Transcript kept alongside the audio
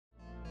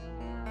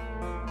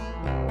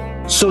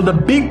So the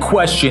big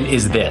question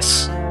is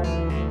this: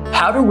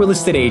 how do real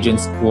estate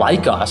agents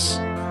like us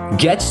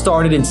get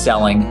started in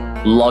selling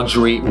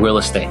luxury real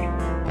estate?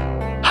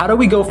 How do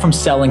we go from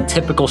selling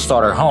typical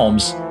starter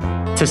homes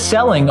to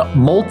selling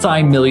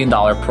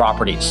multi-million-dollar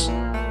properties?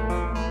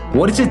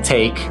 What does it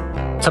take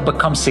to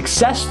become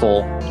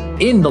successful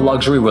in the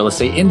luxury real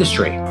estate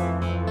industry?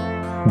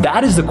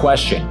 That is the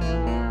question,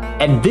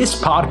 and this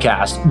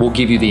podcast will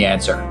give you the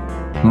answer.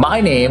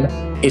 My name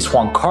is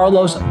Juan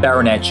Carlos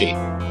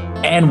Baronecci,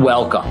 and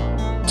welcome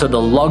to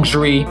the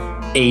Luxury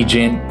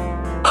Agent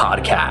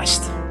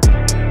Podcast.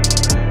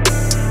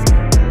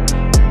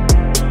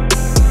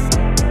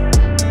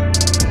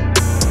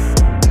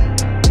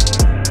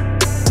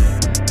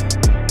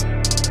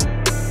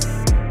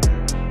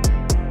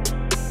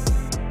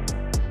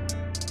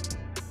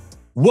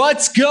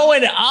 What's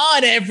going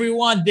on,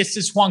 everyone? This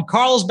is Juan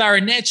Carlos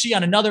Baronecci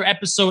on another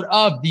episode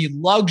of the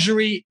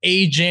Luxury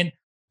Agent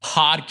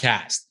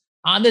Podcast.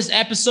 On this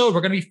episode,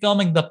 we're going to be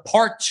filming the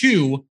part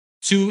 2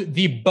 to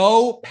the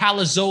Bo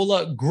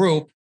Palazzolo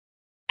group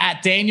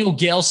at Daniel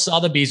Gale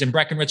Sotheby's in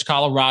Breckenridge,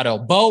 Colorado.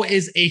 Bo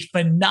is a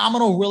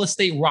phenomenal real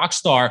estate rock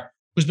star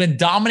who's been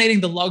dominating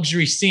the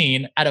luxury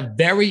scene at a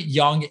very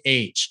young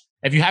age.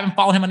 If you haven't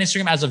followed him on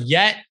Instagram as of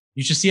yet,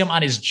 you should see him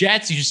on his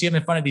jets. You should see him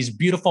in front of these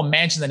beautiful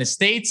mansions and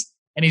estates.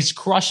 And he's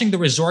crushing the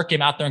resort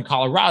game out there in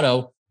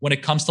Colorado when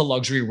it comes to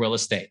luxury real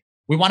estate.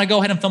 We want to go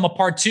ahead and film a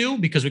part 2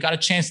 because we got a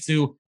chance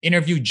to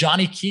interview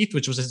Johnny Keith,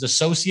 which was his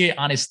associate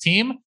on his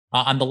team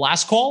on the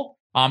last call.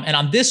 And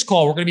on this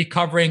call, we're going to be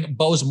covering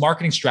Bo's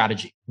marketing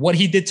strategy, what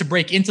he did to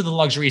break into the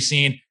luxury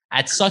scene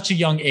at such a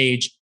young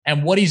age,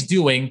 and what he's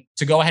doing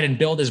to go ahead and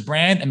build his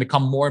brand and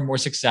become more and more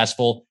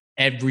successful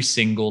every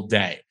single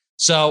day.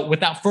 So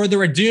without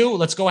further ado,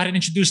 let's go ahead and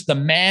introduce the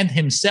man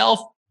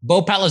himself,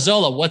 Bo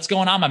Palazzolo. What's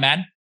going on, my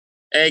man?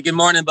 Hey, good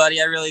morning, buddy.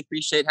 I really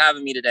appreciate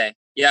having me today.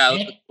 Yeah, I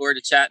look forward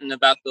to chatting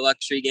about the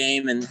luxury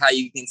game and how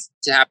you can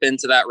tap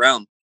into that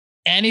realm.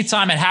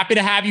 Anytime, and happy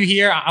to have you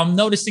here. I'm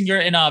noticing you're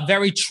in a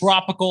very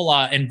tropical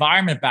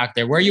environment back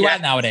there. Where are you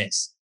at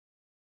nowadays?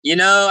 You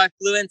know, I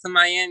flew into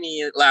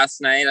Miami last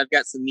night. I've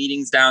got some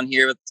meetings down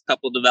here with a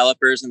couple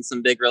developers and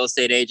some big real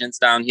estate agents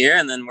down here.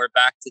 And then we're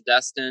back to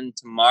Destin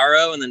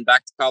tomorrow and then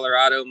back to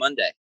Colorado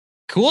Monday.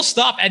 Cool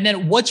stuff. And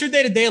then what's your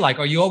day-to-day like?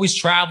 Are you always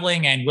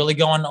traveling and really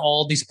going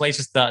all these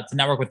places to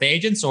network with the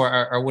agents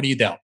or what do you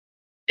do?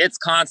 It's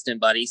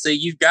constant, buddy. So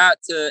you've got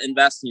to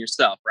invest in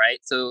yourself, right?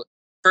 So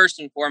first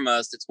and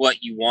foremost, it's what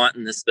you want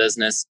in this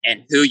business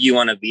and who you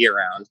want to be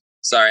around.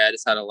 Sorry, I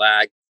just had a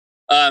lag.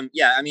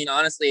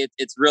 Honestly,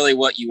 it's really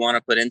what you want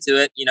to put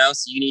into it, you know?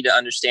 So you need to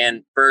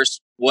understand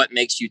first what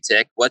makes you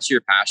tick, what's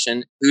your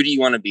passion, who do you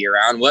want to be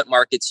around, what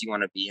markets you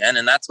want to be in.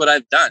 And that's what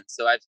I've done.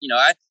 So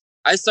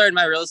I started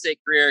my real estate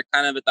career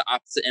kind of at the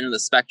opposite end of the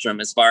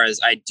spectrum as far as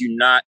I do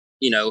not,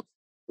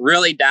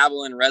 really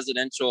dabble in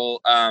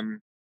residential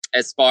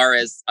as far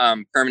as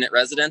permanent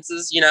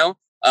residences,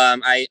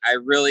 I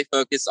really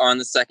focus on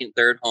the second,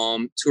 third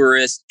home,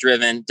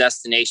 tourist-driven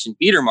destination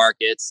feeder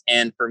markets.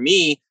 And for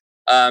me,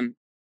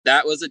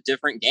 that was a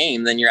different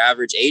game than your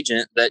average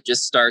agent that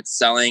just starts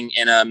selling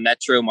in a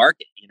metro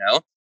market,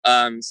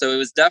 So it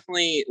was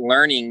definitely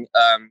learning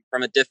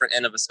from a different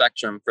end of a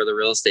spectrum for the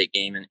real estate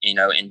game and,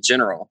 in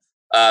general.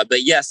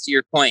 But yes, to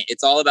your point,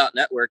 it's all about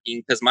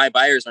networking because my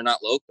buyers are not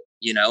local,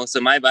 so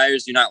my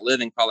buyers do not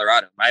live in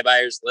Colorado. My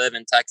buyers live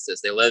in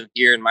Texas. They live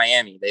here in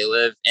Miami. They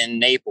live in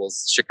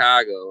Naples,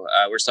 Chicago.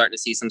 We're starting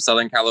to see some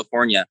Southern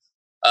California.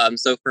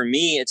 So for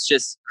me, it's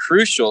just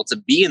crucial to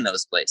be in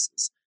those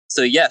places.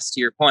 So yes,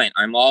 to your point,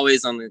 I'm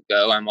always on the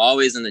go. I'm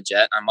always in the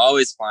jet. I'm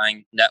always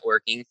flying,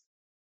 networking.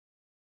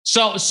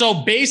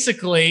 So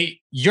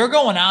basically, you're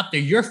going out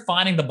there, you're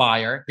finding the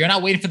buyer. You're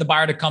not waiting for the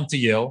buyer to come to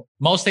you.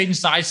 Most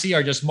agents I see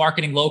are just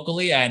marketing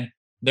locally and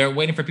they're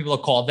waiting for people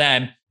to call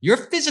them. You're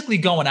physically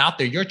going out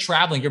there, you're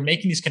traveling, you're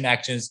making these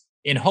connections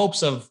in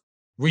hopes of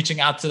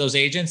reaching out to those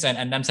agents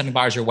and them sending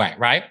buyers your way,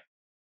 right?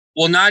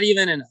 Well, not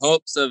even in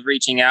hopes of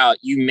reaching out,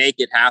 you make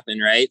it happen,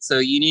 right? So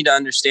you need to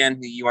understand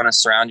who you want to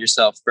surround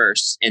yourself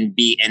first and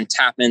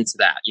tap into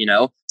that,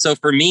 So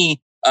for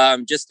me,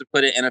 just to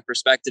put it in a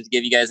perspective, to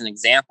give you guys an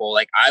example,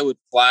 like I would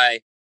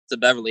fly to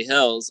Beverly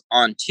Hills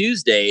on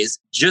Tuesdays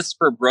just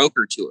for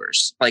broker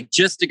tours, like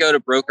just to go to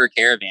broker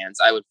caravans.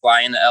 I would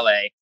fly into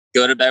LA,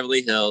 go to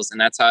Beverly Hills,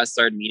 and that's how I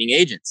started meeting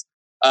agents.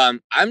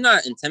 I'm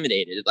not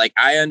intimidated. Like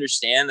I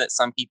understand that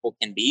some people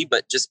can be,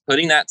 but just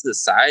putting that to the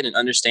side and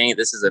understanding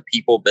this is a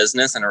people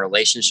business and a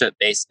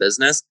relationship-based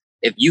business.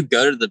 If you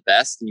go to the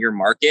best in your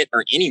market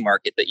or any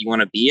market that you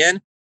want to be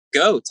in,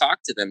 go talk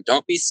to them.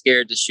 Don't be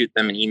scared to shoot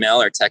them an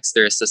email or text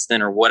their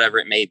assistant or whatever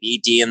it may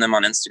be. DM them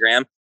on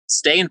Instagram.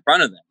 Stay in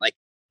front of them. Like,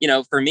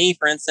 for me,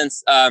 for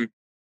instance,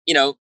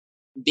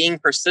 being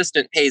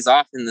persistent pays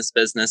off in this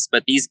business.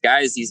 But these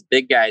guys, these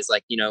big guys,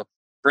 like,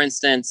 for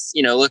instance,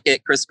 look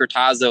at Chris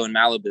Cortazzo in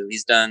Malibu.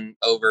 He's done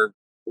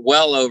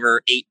well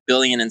over 8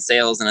 billion in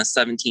sales in a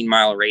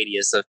 17-mile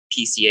radius of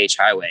PCH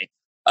highway.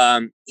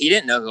 He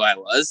didn't know who I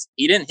was.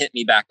 He didn't hit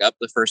me back up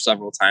the first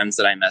several times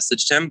that I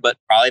messaged him, but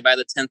probably by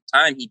the 10th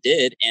time he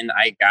did. And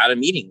I got a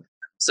meeting with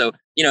him. So,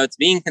 it's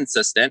being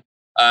consistent.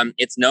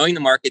 It's knowing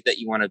the market that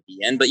you want to be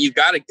in, but you've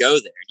got to go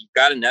there. You've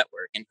got to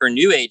network. And for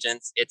new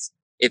agents,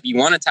 if you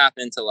want to tap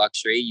into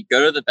luxury, you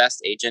go to the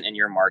best agent in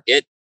your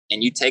market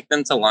and you take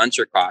them to lunch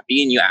or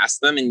coffee and you ask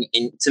them. And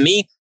to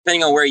me,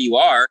 depending on where you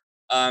are,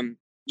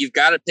 you've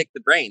got to pick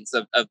the brains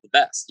of the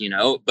best,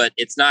 but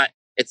it's not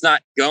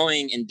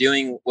going and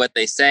doing what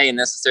they say and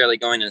necessarily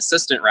going an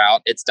assistant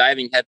route. It's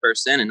diving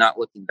headfirst in and not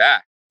looking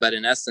back. But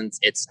in essence,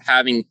 it's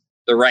having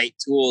the right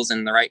tools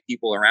and the right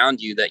people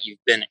around you that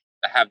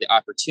have the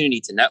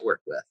opportunity to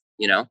network with,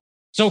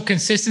 So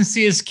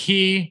consistency is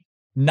key.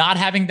 Not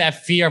having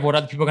that fear of what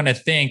other people are going to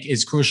think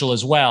is crucial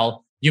as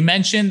well. You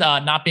mentioned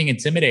not being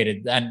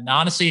intimidated. And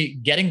honestly,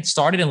 getting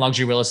started in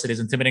luxury real estate is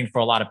intimidating for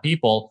a lot of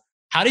people.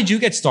 How did you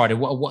get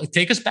started?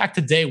 Take us back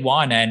to day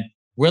one and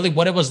really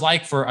what it was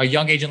like for a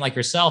young agent like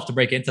yourself to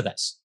break into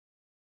this.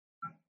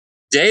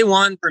 Day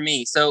one for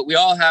me. So we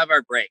all have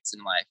our breaks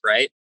in life,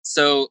 right?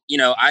 So,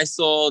 I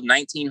sold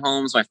 19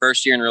 homes my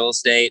first year in real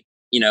estate,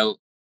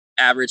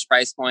 average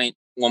price point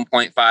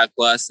 1.5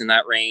 plus in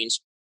that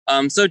range.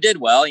 So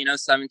did well,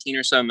 17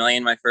 or so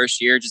million my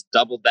first year, just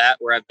doubled that,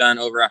 where I've done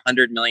over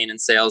 100 million in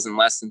sales in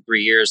less than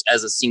 3 years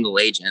as a single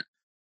agent.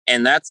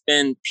 And that's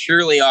been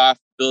purely off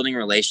building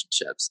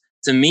relationships.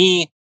 To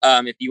me,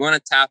 if you want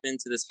to tap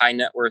into this high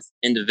net worth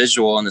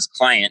individual and this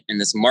client in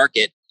this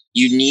market,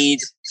 you need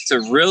to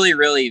really,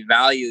 really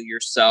value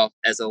yourself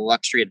as a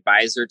luxury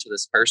advisor to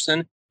this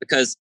person,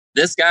 because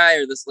this guy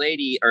or this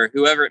lady or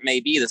whoever it may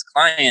be, this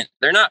client,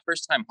 they're not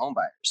first time home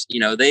buyers.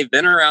 They've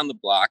been around the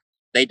block.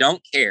 They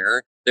don't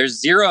care. There's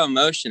zero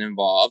emotion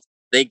involved.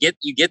 You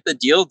get the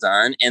deal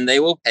done and they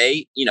will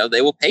pay,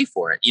 they will pay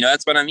for it.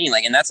 That's what I mean.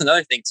 And that's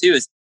another thing too,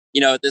 is,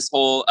 this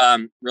whole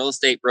real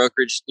estate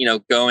brokerage,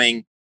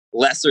 going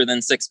lesser than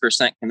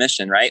 6%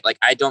 commission, right?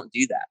 I don't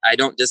do that. I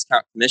don't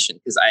discount commission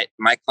because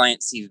my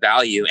clients see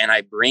value and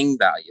I bring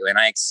value and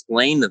I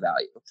explain the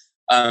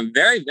value.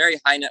 Very, very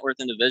high net worth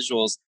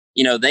individuals,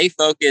 they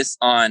focus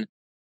on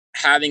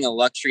having a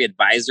luxury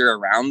advisor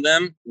around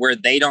them where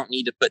they don't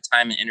need to put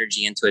time and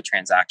energy into a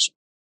transaction.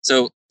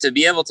 So to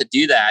be able to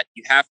do that,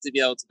 you have to be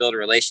able to build a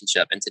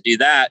relationship. And to do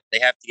that, they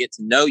have to get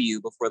to know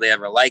you before they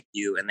ever like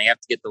you. And they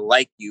have to get to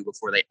like you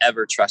before they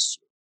ever trust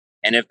you.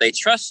 And if they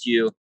trust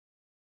you,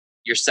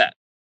 you're set.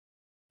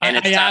 And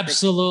I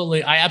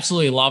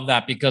absolutely love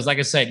that, because like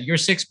I said, you're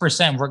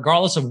 6%,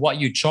 regardless of what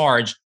you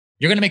charge,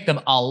 you're going to make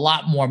them a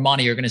lot more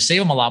money. You're going to save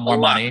them a lot more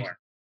money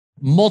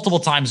multiple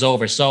times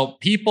over. So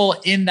people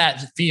in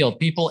that field,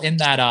 people in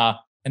that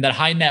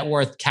high net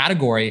worth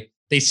category,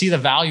 they see the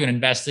value in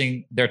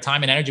investing their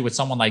time and energy with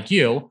someone like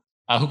you,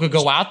 who could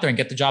go out there and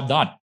get the job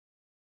done.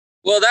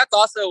 Well, that's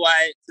also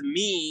why, to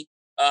me,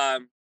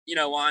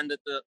 Juan, that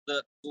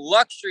the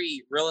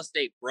luxury real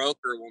estate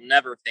broker will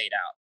never fade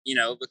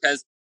out,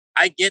 because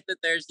I get that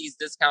there's these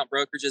discount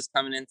brokerages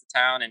coming into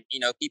town and,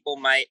 people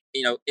might,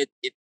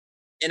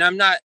 and I'm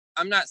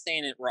not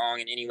saying it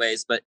wrong in any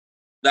ways, but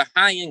the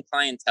high end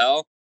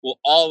clientele will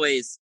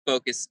always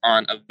focus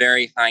on a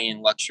very high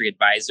end luxury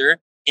advisor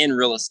in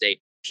real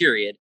estate,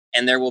 period.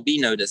 And there will be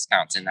no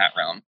discounts in that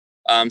realm.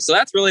 So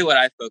that's really what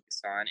I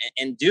focus on,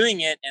 and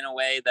doing it in a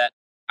way that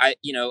I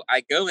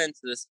go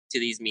into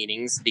these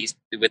meetings,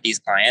 with these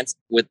clients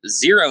with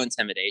zero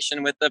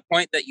intimidation, with the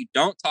point that you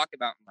don't talk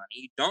about money,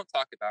 you don't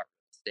talk about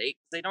real estate,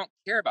 because they don't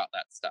care about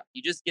that stuff.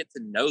 You just get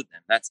to know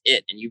them. That's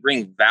it. And you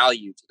bring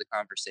value to the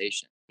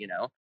conversation,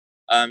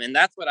 and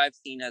that's what I've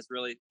seen has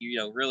really,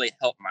 really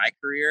helped my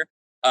career.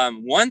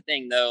 One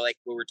thing though, like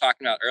what we were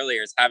talking about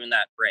earlier, is having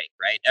that break,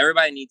 right?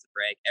 Everybody needs a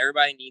break.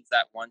 Everybody needs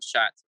that one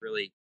shot to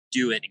really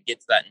do it and get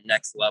to that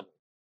next level.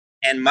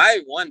 And my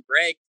one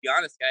break, to be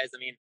honest, guys,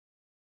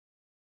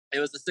 it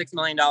was a $6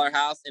 million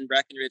house in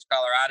Breckenridge,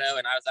 Colorado.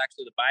 And I was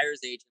actually the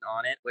buyer's agent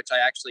on it, which I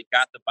actually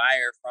got the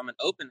buyer from an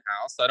open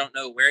house. So I don't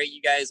know where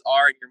you guys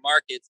are in your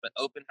markets, but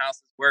open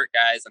houses work,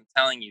 guys. I'm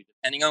telling you,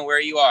 depending on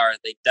where you are,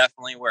 they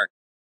definitely work.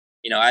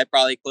 I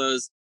probably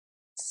close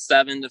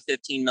 7 to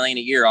 15 million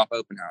a year off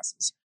open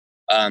houses.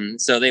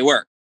 So they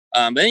work.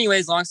 But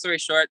anyways, long story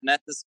short,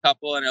 met this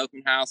couple in an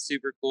open house,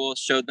 super cool,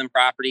 showed them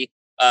property.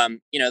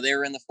 They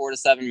were in the 4 to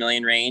 7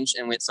 million range.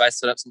 And so I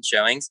set up some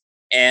showings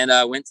and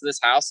went to this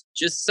house.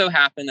 Just so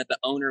happened that the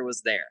owner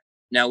was there.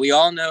 Now, we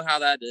all know how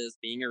that is,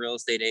 being a real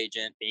estate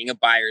agent, being a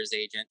buyer's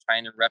agent,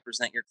 trying to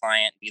represent your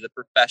client, be the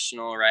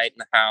professional, right, in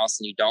the house.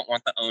 And you don't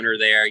want the owner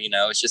there.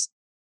 It's just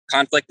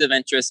conflict of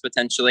interest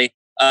potentially.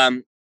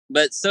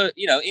 But so,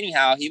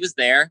 anyhow, he was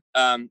there.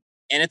 And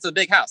it's a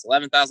big house,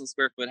 11,000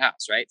 square foot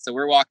house, right? So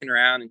we're walking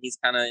around and he's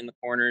kind of in the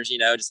corners,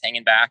 just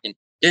hanging back, and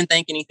didn't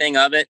think anything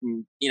of it.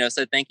 And,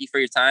 said, thank you for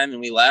your time. And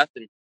we left.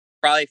 And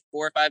probably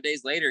 4 or 5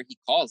 days later, he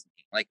calls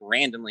me,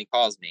 randomly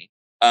calls me,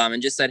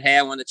 and just said, hey,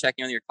 I wanted to check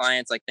in on your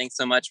clients. Thanks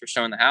so much for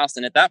showing the house.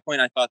 And at that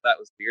point, I thought that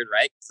was weird,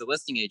 right? Because the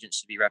listing agent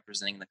should be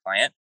representing the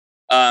client.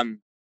 And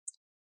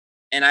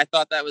I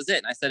thought that was it.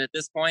 And I said, at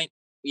this point,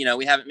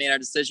 we haven't made our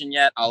decision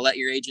yet. I'll let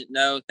your agent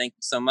know. Thank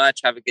you so much.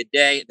 Have a good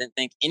day. Didn't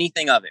think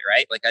anything of it,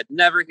 right? I'd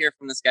never hear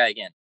from this guy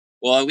again.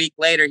 Well, a week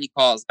later, he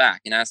calls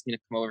back and asks me to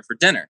come over for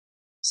dinner.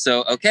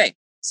 So, okay.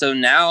 So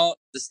now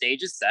the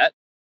stage is set.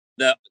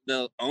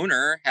 The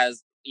owner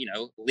has,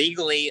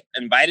 legally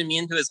invited me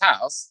into his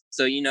house.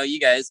 So, you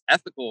guys,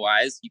 ethical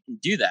wise, you can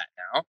do that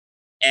now.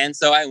 And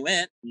so I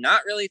went,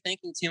 not really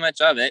thinking too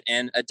much of it.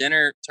 And a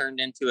dinner turned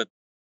into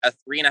a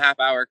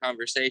 3.5-hour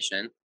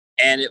conversation.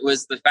 And it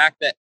was the fact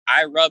that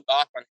I rubbed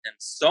off on him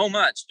so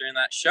much during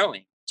that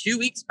showing 2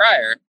 weeks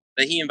prior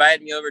that he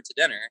invited me over to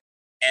dinner.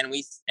 And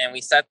we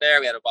sat there.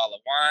 We had a bottle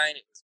of wine.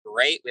 It was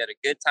great. We had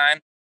a good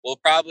time. Well,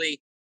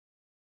 probably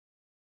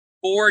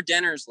 4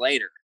 dinners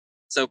later.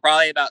 So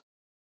probably about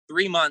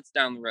 3 months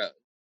down the road.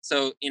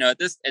 So, at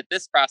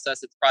this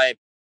process, it's probably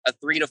a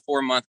 3 to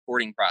 4 month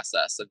courting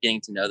process of getting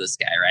to know this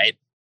guy, right?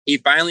 He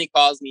finally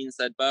calls me and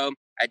said, Bo,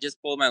 I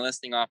just pulled my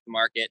listing off the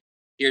market.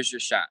 Here's your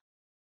shot.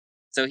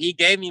 So he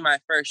gave me my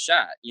first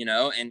shot,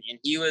 and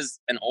he was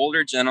an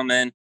older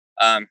gentleman,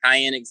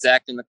 high-end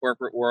exec in the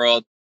corporate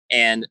world,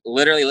 and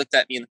literally looked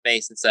at me in the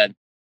face and said,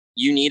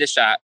 you need a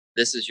shot.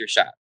 This is your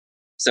shot.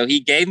 So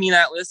he gave me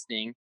that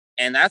listing.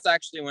 And that's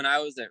actually when I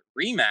was at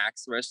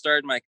Remax, where I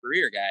started my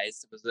career,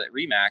 guys. It was at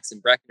Remax in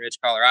Breckenridge,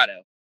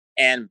 Colorado.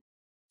 And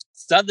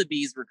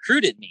Sotheby's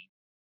recruited me.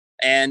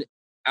 And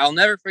I'll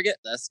never forget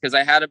this because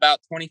I had about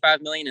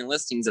 25 million in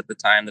listings at the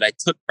time that I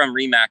took from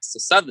Remax to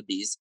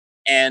Sotheby's.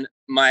 And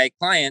my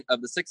client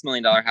of the $6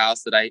 million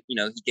house that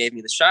he gave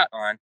me the shot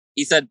on,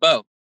 he said,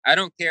 Bo, I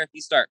don't care if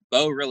you start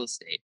Bo Real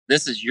Estate.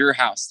 This is your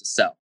house to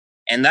sell.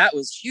 And that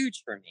was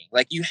huge for me.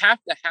 Like, you have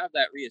to have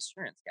that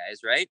reassurance, guys,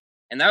 right?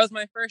 And that was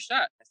my first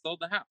shot. I sold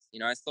the house.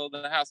 I sold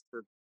the house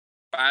for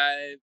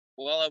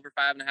well over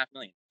 5.5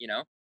 million,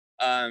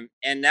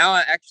 and now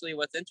actually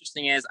what's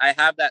interesting is I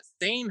have that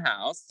same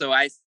house. So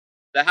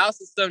the house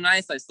is so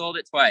nice. I sold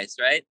it twice.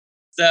 Right.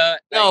 So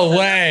no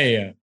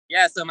way.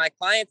 Yeah. So my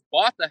clients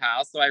bought the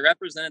house. So I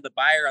represented the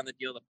buyer on the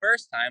deal the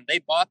first time. They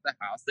bought the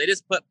house. They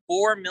just put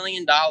 $4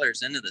 million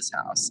into this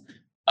house.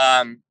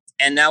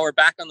 And now we're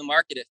back on the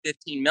market at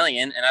 15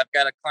 million. And I've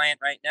got a client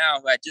right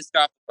now who I just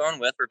got off the phone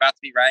with. We're about to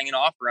be writing an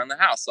offer on the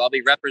house. So I'll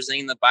be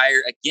representing the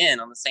buyer again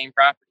on the same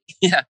property.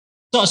 Yeah.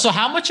 So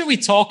how much are we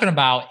talking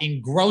about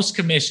in gross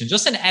commission?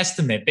 Just an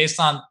estimate based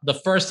on the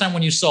first time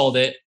when you sold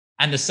it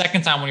and the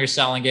second time when you're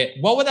selling it.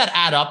 What would that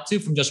add up to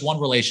from just one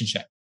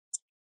relationship?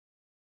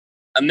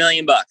 $1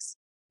 million.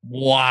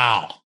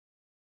 Wow.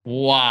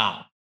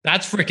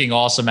 That's freaking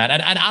awesome, man.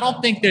 And I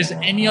don't think there's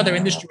any other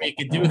industry where you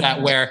could do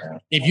that, where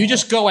if you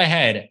just go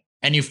ahead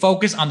and you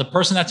focus on the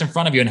person that's in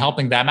front of you and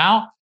helping them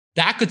out,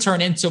 that could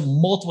turn into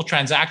multiple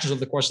transactions over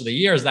the course of the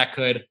years that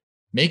could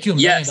make you $1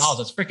 million.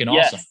 That's freaking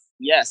awesome.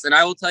 Yes. And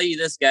I will tell you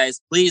this,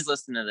 guys, please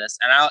listen to this.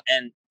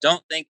 And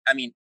don't think,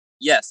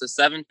 yes, a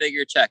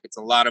 7-figure check, it's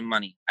a lot of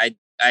money. I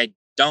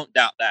don't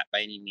doubt that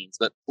by any means,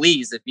 but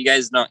please, if you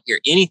guys don't hear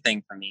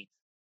anything from me,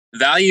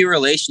 value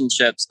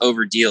relationships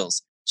over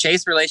deals.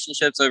 Chase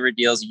relationships over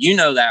deals. You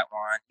know that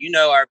one.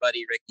 Our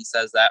buddy Ricky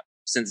says that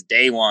since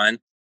day one,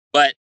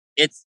 but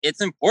it's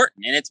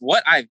important, and it's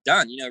what I've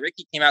done.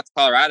 Ricky came out to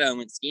Colorado and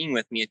went skiing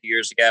with me a few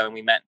years ago, and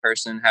we met in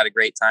person, had a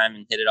great time,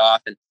 and hit it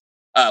off, and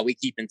we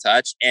keep in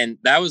touch. And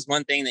that was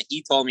one thing that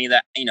he told me,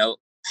 that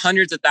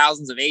hundreds of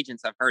thousands of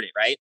agents have heard it,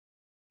 right?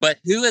 But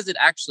who has it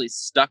actually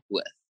stuck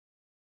with?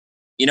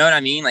 You know what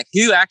I mean? Like,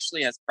 who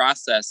actually has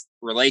processed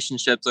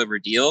relationships over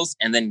deals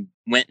and then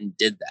went and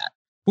did that?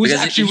 Who's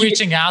because actually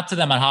reaching out to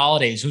them on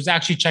holidays? Who's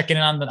actually checking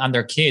in on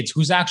their kids?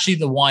 Who's actually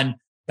the one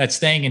that's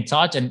staying in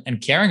touch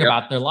and caring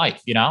about their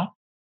life,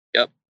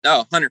 Yep.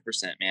 Oh, 100%,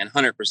 man.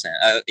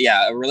 100%.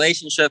 Yeah. A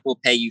relationship will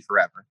pay you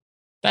forever.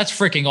 That's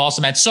freaking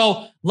awesome, man.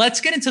 So let's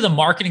get into the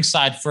marketing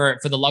side for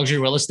the luxury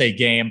real estate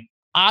game.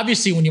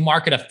 Obviously, when you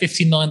market a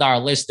 $15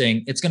 million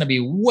listing, it's going to be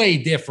way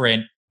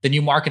different than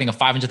you marketing a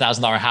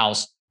 $500,000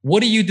 house.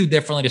 What do you do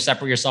differently to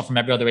separate yourself from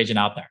every other agent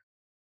out there?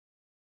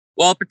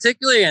 Well,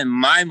 particularly in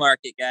my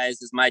market,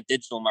 guys, is my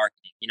digital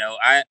marketing.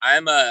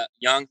 I'm a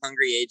young,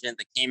 hungry agent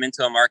that came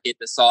into a market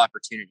that saw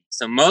opportunity.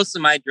 So most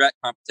of my direct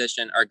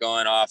competition are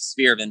going off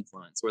sphere of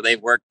influence, where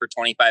they've worked for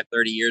 25,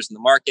 30 years in the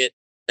market.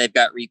 They've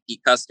got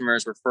repeat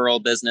customers,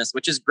 referral business,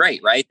 which is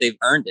great, right? They've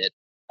earned it.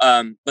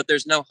 But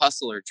there's no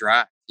hustle or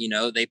drive.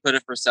 They put a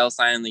for sale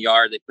sign in the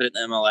yard, they put it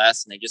in the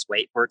MLS, and they just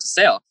wait for it to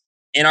sell.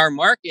 In our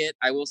market,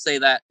 I will say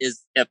that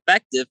is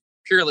effective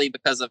purely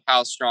because of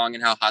how strong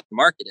and how hot the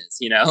market is,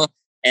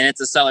 and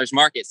it's a seller's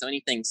market. So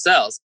anything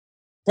sells.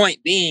 Point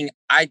being,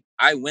 I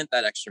went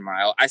that extra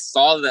mile. I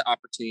saw the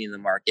opportunity in the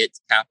market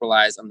to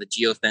capitalize on the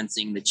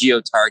geofencing, the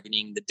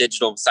geo-targeting, the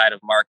digital side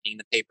of marketing,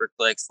 the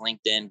pay-per-clicks,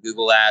 LinkedIn,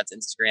 Google Ads,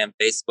 Instagram,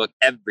 Facebook,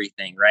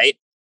 everything, right?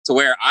 To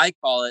where I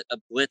call it a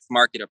blitz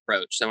market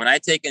approach. So when I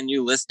take a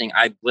new listing,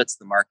 I blitz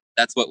the market.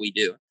 That's what we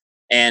do.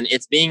 And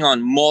it's being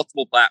on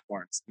multiple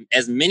platforms,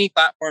 as many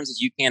platforms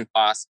as you can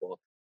possible.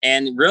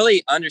 And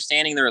really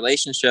understanding the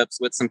relationships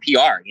with some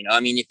PR.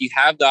 If you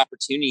have the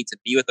opportunity to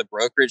be with a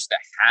brokerage that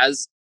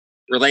has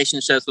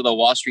relationships with a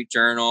Wall Street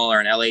Journal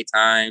or an LA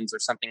Times or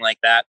something like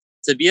that,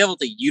 to be able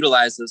to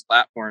utilize those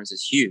platforms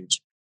is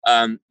huge.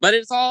 But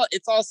it's all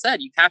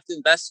said. You have to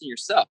invest in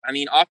yourself.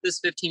 Off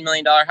this $15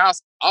 million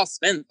house, I'll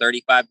spend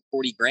 35 to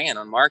 40 grand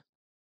on marketing.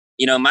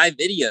 my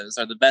videos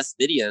are the best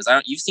videos.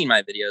 You've seen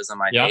my videos on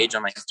my page,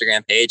 on my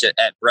Instagram page at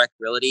Breck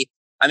Realty.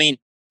 I mean,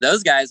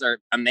 those guys are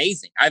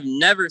amazing. I've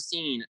never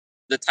seen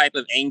the type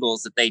of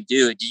angles that they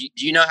do. Do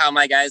you know how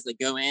my guys, they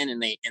go in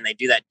and they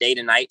do that day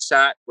to night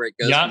shot where it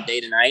goes from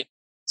day to night?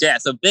 So, yeah.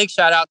 So big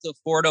shout out to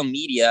Fordo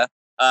Media.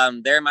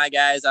 They're my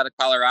guys out of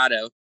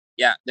Colorado.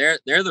 Yeah, they're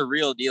the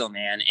real deal,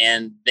 man.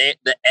 And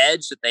the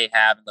edge that they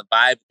have and the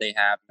vibe that they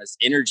have, and this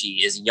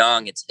energy is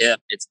young, it's hip,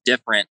 it's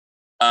different.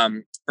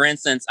 For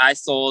instance, I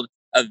sold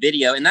a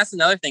video, and that's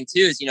another thing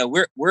too, is,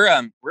 we're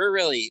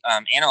really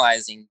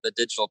analyzing the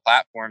digital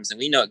platforms, and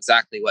we know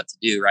exactly what to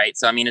do, right?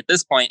 So, I mean, at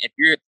this point,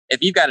 if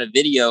you've got a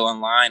video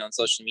online on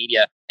social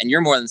media and you're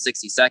more than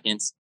 60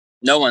 seconds,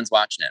 no one's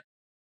watching it,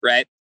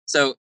 right?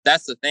 So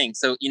that's the thing.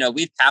 So,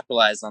 we've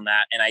capitalized on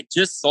that. And I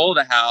just sold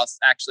a house,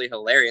 actually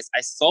hilarious.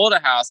 I sold a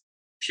house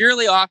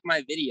purely off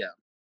my video.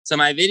 So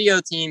my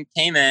video team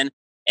came in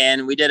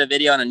and we did a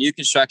video on a new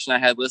construction I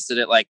had listed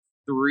at like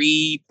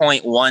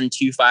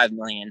 3.125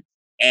 million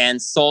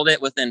and sold it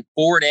within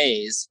 4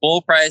 days,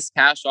 full price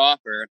cash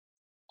offer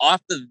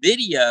off the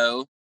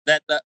video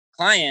that the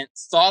client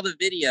saw the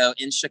video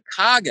in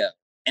Chicago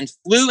and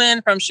flew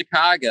in from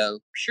Chicago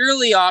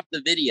purely off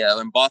the video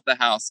and bought the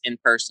house in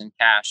person,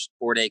 cash,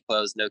 4-day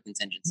close, no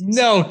contingencies.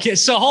 No,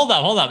 so hold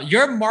up.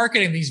 You're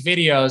marketing these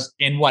videos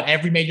in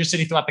every major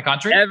city throughout the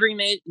country?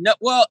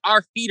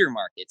 Our feeder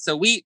market. So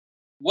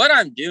what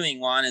I'm doing,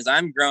 Juan, is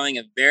I'm growing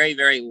a very,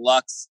 very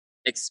luxe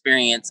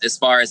experience as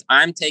far as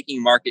I'm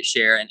taking market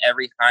share in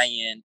every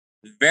high-end,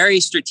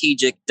 very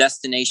strategic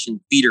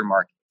destination feeder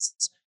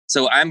markets.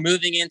 So I'm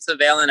moving into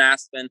Vail and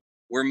Aspen.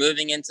 We're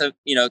moving into,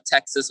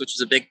 Texas, which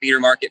is a big feeder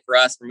market for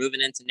us. We're moving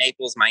into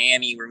Naples,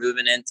 Miami. We're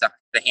moving into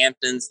the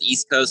Hamptons, the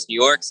East Coast,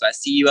 New York. So I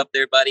see you up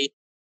there, buddy.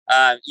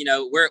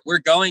 We're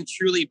going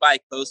truly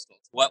bi-coastal.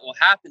 What will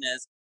happen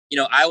is,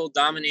 I will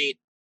dominate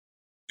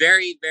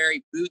very,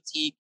 very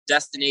boutique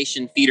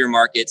destination feeder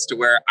markets to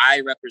where I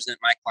represent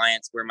my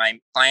clients, where my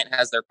client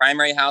has their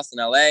primary house in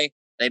LA.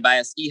 They buy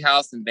a ski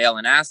house in Vail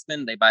and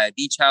Aspen. They buy a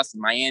beach house in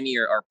Miami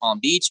or Palm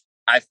Beach.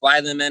 I fly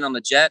them in on the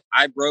jet.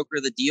 I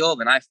broker the deal.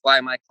 Then I fly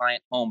my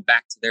client home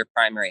back to their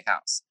primary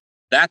house.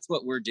 That's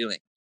what we're doing.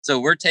 So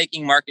we're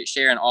taking market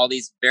share in all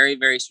these very,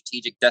 very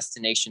strategic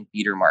destination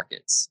feeder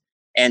markets.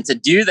 And to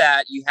do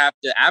that, you have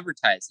to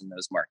advertise in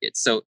those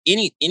markets. So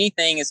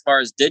anything as far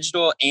as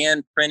digital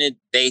and printed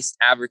based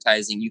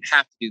advertising, you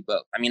have to do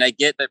both. I mean, I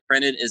get that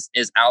printed is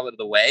out of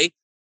the way,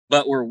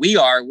 but where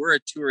we're a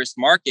tourist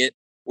market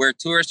where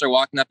tourists are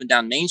walking up and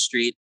down Main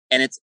Street,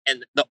 and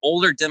the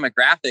older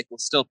demographic will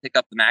still pick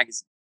up the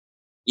magazine,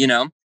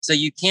 So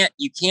you can't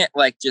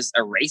like just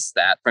erase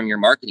that from your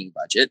marketing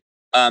budget.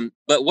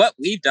 But what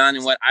we've done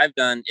and what I've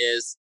done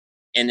is,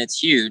 and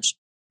it's huge,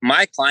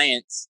 my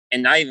clients,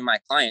 and not even my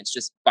clients,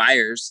 just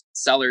buyers,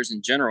 sellers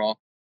in general,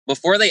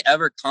 before they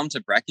ever come to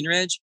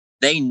Breckenridge,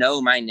 they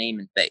know my name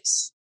and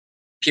face,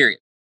 period.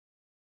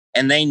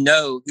 And they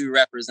know who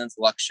represents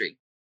luxury.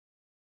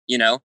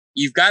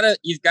 You've got to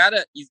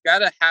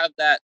have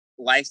that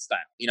lifestyle.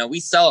 We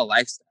sell a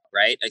lifestyle,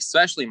 right?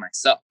 Especially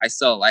myself. I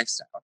sell a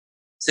lifestyle.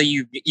 So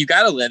you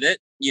got to live it,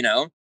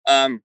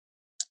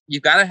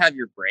 you've got to have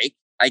your break.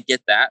 I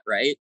get that,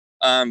 right?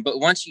 But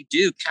once you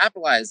do,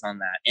 capitalize on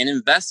that and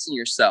invest in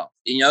yourself.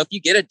 If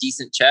you get a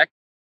decent check,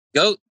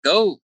 go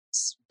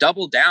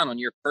double down on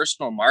your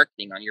personal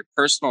marketing, on your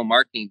personal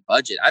marketing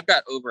budget. I've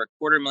got over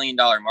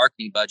 $250,000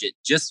 marketing budget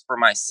just for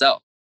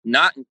myself,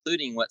 not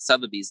including what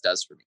Sotheby's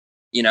does for me,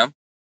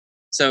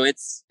 So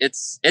it's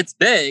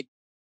big,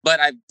 but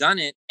I've done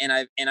it, and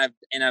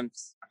I'm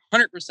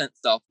 100%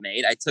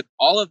 self-made. I took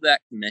all of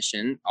that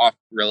commission off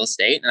real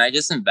estate and I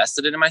just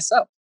invested it in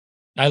myself.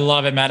 I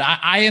love it, man.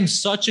 I am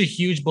such a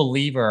huge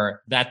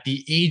believer that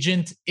the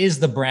agent is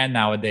the brand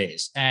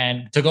nowadays.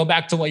 And to go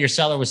back to what your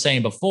seller was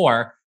saying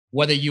before,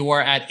 whether you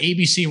were at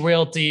ABC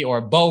Realty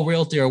or Bow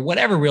Realty or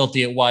whatever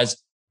realty it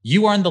was,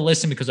 you are on the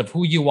list because of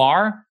who you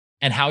are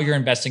and how you're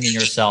investing in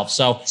yourself.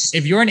 So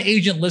if you're an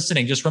agent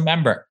listening, just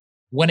remember,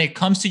 when it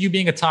comes to you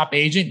being a top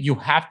agent, you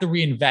have to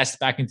reinvest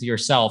back into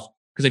yourself,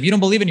 because if you don't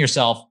believe in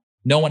yourself,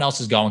 no one else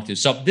is going to.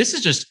 So this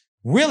is just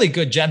really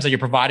good gems that you're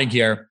providing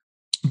here.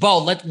 Bo,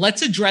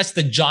 let's address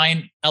the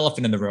giant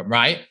elephant in the room,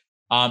 right?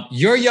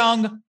 You're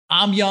young,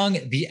 I'm young.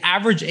 The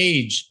average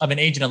age of an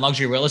agent in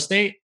luxury real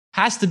estate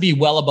has to be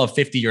well above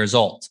 50 years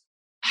old.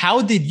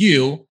 How did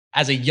you,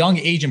 as a young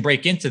agent,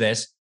 break into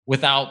this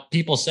without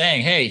people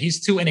saying, hey, he's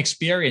too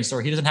inexperienced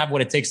or he doesn't have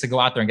what it takes to go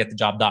out there and get the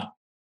job done?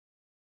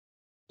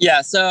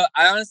 Yeah, so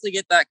I honestly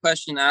get that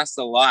question asked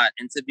a lot.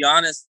 And to be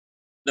honest,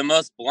 the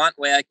most blunt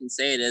way I can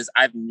say it is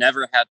I've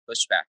never had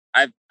pushback.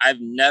 I've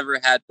never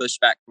had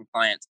pushback from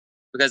clients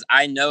because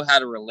I know how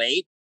to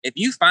relate. If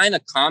you find a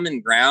common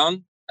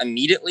ground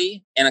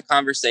immediately in a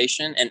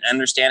conversation and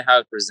understand how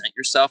to present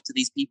yourself to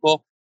these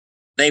people,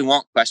 they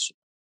won't question.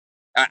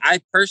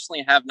 I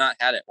personally have not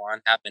had it,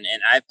 Juan, happen.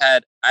 And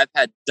I've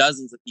had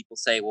dozens of people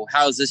say, well,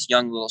 how is this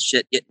young little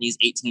shit getting these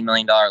 $18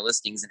 million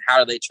listings? And how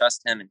do they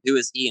trust him? And who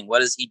is he? And what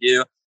does he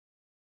do?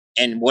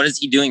 And what is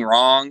he doing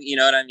wrong? You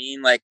know what I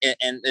mean? Like,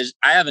 and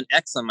I have an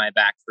X on my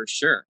back for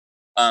sure.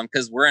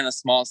 because we're in a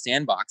small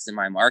sandbox in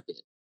my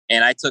market.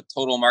 And I took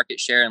total market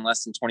share in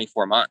less than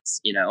 24 months,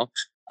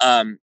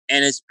 and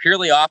it's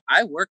purely off.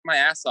 I work my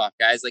ass off,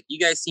 guys. Like, you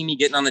guys see me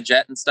getting on the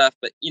jet and stuff,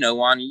 but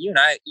Juan, you and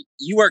I,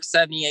 you work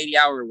 70, 80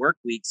 hour work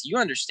weeks. You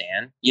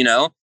understand,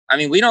 I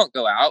mean, we don't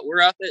go out.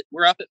 We're up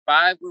at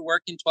 5. We're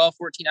working 12,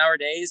 14-hour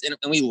days, and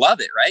we love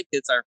it, right?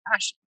 It's our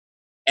passion.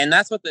 And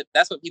that's what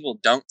people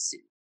don't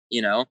see,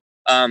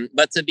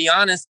 but to be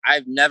honest,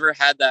 I've never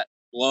had that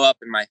blow up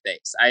in my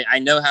face. I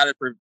know how to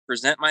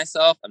present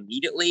myself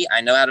immediately.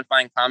 I know how to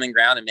find common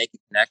ground and make a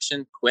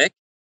connection quick.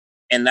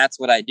 And that's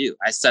what I do.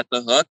 I set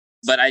the hook,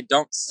 but I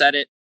don't set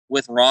it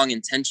with wrong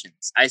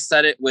intentions. I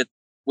set it with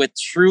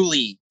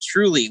truly,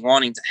 truly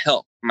wanting to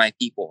help my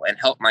people and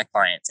help my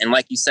clients. And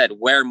like you said,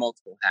 wear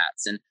multiple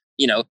hats and,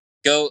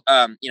 go,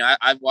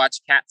 I've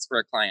watched cats for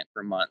a client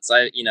for months.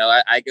 I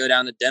go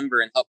down to Denver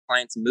and help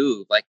clients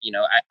move. Like,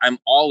 I'm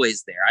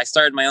always there. I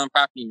started my own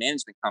property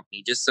management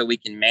company just so we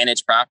can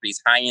manage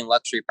properties, high-end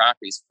luxury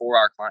properties for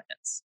our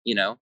clients,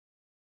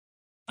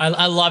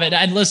 I love it.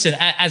 And listen,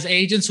 as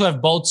agents who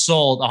have both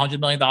sold $100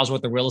 million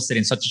worth of real estate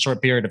in such a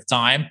short period of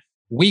time,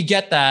 we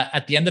get that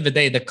at the end of the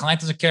day, the client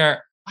doesn't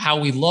care how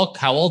we look,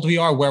 how old we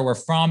are, where we're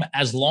from,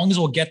 as long as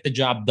we'll get the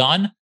job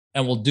done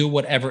and we'll do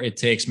whatever it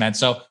takes, man.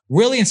 So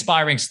really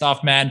inspiring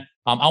stuff, man.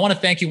 I want to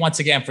thank you once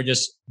again for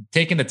just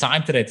taking the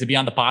time today to be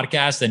on the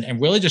podcast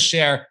and really just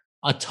share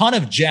a ton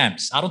of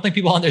gems. I don't think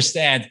people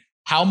understand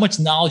how much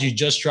knowledge you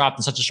just dropped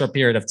in such a short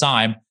period of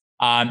time.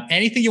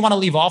 Anything you want to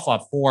leave off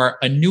of for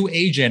a new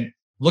agent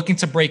looking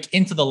to break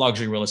into the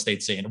luxury real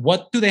estate scene?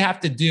 What do they have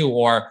to do,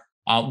 or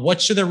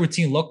what should their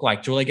routine look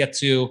like to really get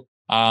to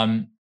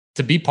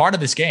be part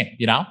of this game?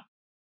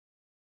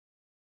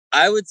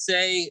 I would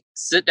say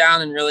sit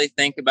down and really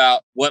think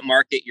about what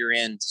market you're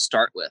in to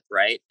start with,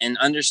 right? And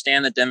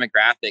understand the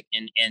demographic.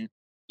 And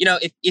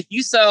if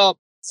you sell,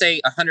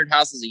 say, 100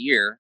 houses a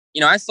year,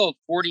 I sold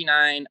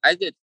 49. I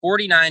did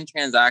 49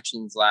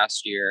 transactions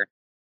last year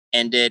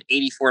and did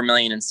 84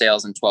 million in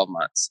sales in 12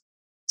 months.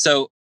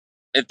 So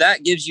if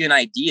that gives you an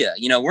idea,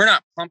 we're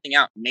not pumping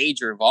out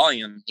major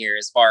volume here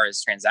as far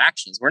as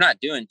transactions. We're not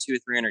doing 200 or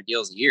 300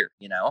 deals a year,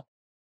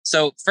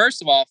 So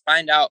first of all,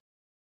 find out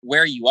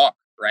where you are,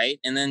 right?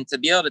 And then to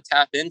be able to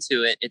tap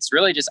into it, it's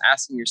really just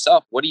asking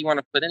yourself, what do you want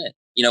to put in it?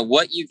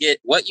 What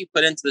you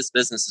put into this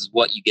business is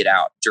what you get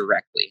out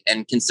directly.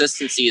 And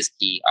consistency is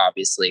key,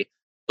 obviously.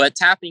 But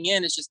tapping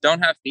in is just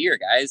don't have fear,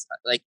 guys.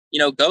 Like,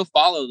 go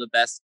follow the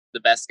best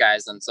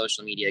guys on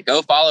social media.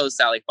 Go follow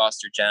Sally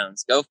Foster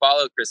Jones. Go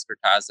follow Chris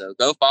Cortazzo.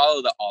 Go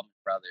follow the Allman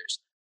brothers.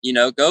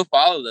 Go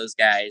follow those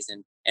guys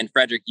and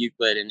Frederick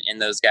Euclid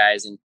and those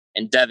guys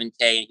and Devin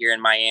Kay here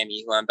in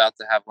Miami, who I'm about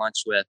to have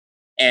lunch with,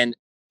 and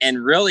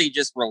really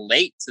just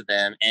relate to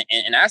them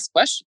and ask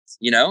questions.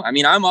 I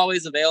mean, I'm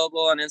always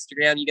available on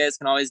Instagram. You guys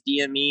can always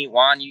DM me.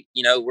 Juan,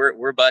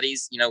 we're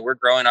buddies. We're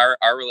growing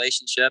our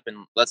relationship,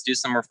 and let's do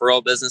some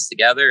referral business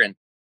together. And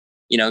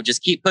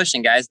just keep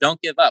pushing, guys. Don't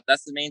give up.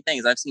 That's the main thing.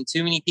 Is I've seen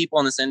too many people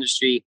in this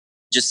industry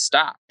just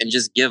stop and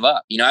just give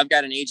up. I've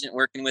got an agent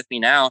working with me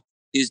now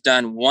who's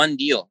done one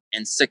deal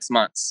in 6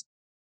 months,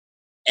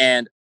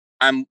 and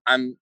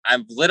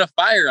I've lit a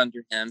fire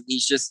under him.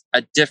 He's just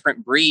a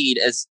different breed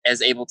as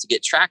able to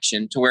get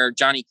traction, to where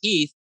Johnny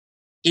Keith,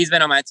 he's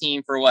been on my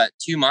team for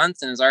 2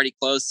 months and has already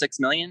closed 6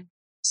 million.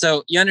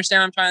 So you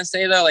understand what I'm trying to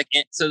say though?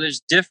 So there's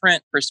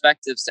different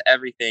perspectives to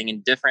everything,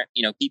 and different,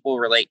 people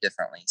relate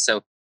differently.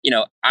 So,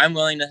 I'm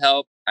willing to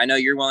help. I know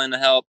you're willing to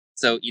help.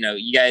 So,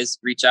 you guys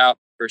reach out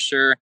for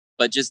sure,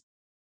 but just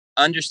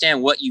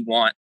understand what you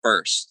want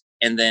first,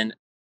 and then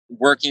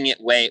working your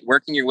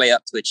way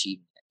up to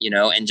achieving it,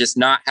 and just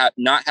not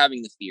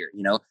having the fear,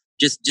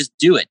 just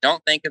do it.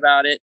 Don't think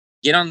about it.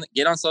 Get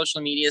on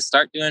social media,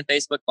 start doing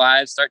Facebook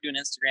Live, start doing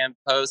Instagram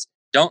posts.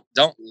 Don't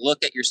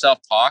look at yourself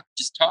talk,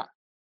 just talk,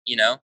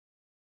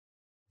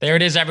 There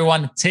it is,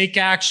 everyone. Take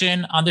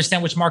action,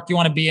 understand which market you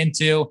want to be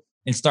into,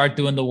 and start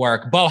doing the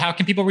work. Bo, how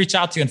can people reach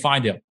out to you and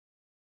find you?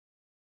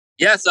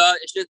 Yeah, so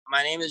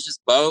my name is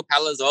just Bo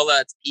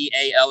Palazola. It's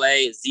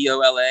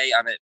Palazola.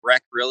 I'm at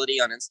Breck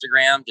Realty on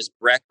Instagram, just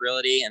Breck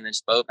Realty, and then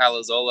just Bo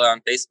Palazola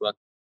on Facebook.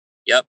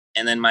 Yep.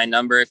 And then my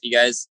number, if you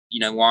guys,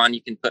 Juan,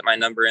 you can put my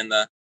number in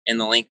the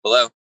link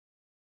below.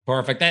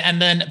 Perfect.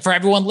 And then for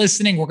everyone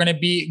listening, we're going to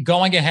be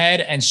going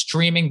ahead and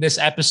streaming this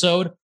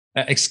episode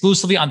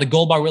exclusively on the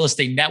Gold Bar Real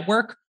Estate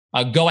Network.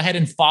 Go ahead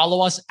and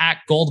follow us at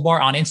Gold Bar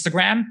on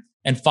Instagram,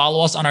 and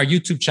follow us on our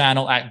YouTube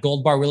channel at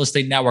Gold Bar Real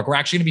Estate Network. We're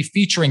actually going to be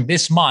featuring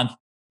this month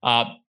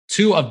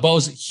 2 of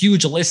Bo's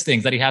huge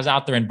listings that he has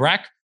out there in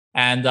Breck.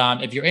 And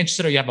if you're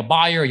interested, or you have a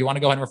buyer, or you want to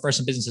go ahead and refer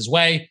some business his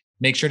way,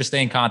 make sure to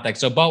stay in contact.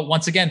 So Bo,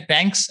 once again,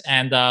 thanks.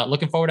 And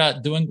looking forward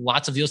to doing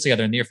lots of deals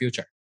together in the near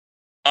future.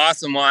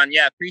 Awesome, Juan.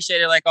 Yeah,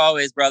 appreciate it like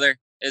always, brother.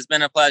 It's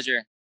been a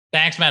pleasure.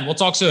 Thanks, man. We'll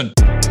talk soon.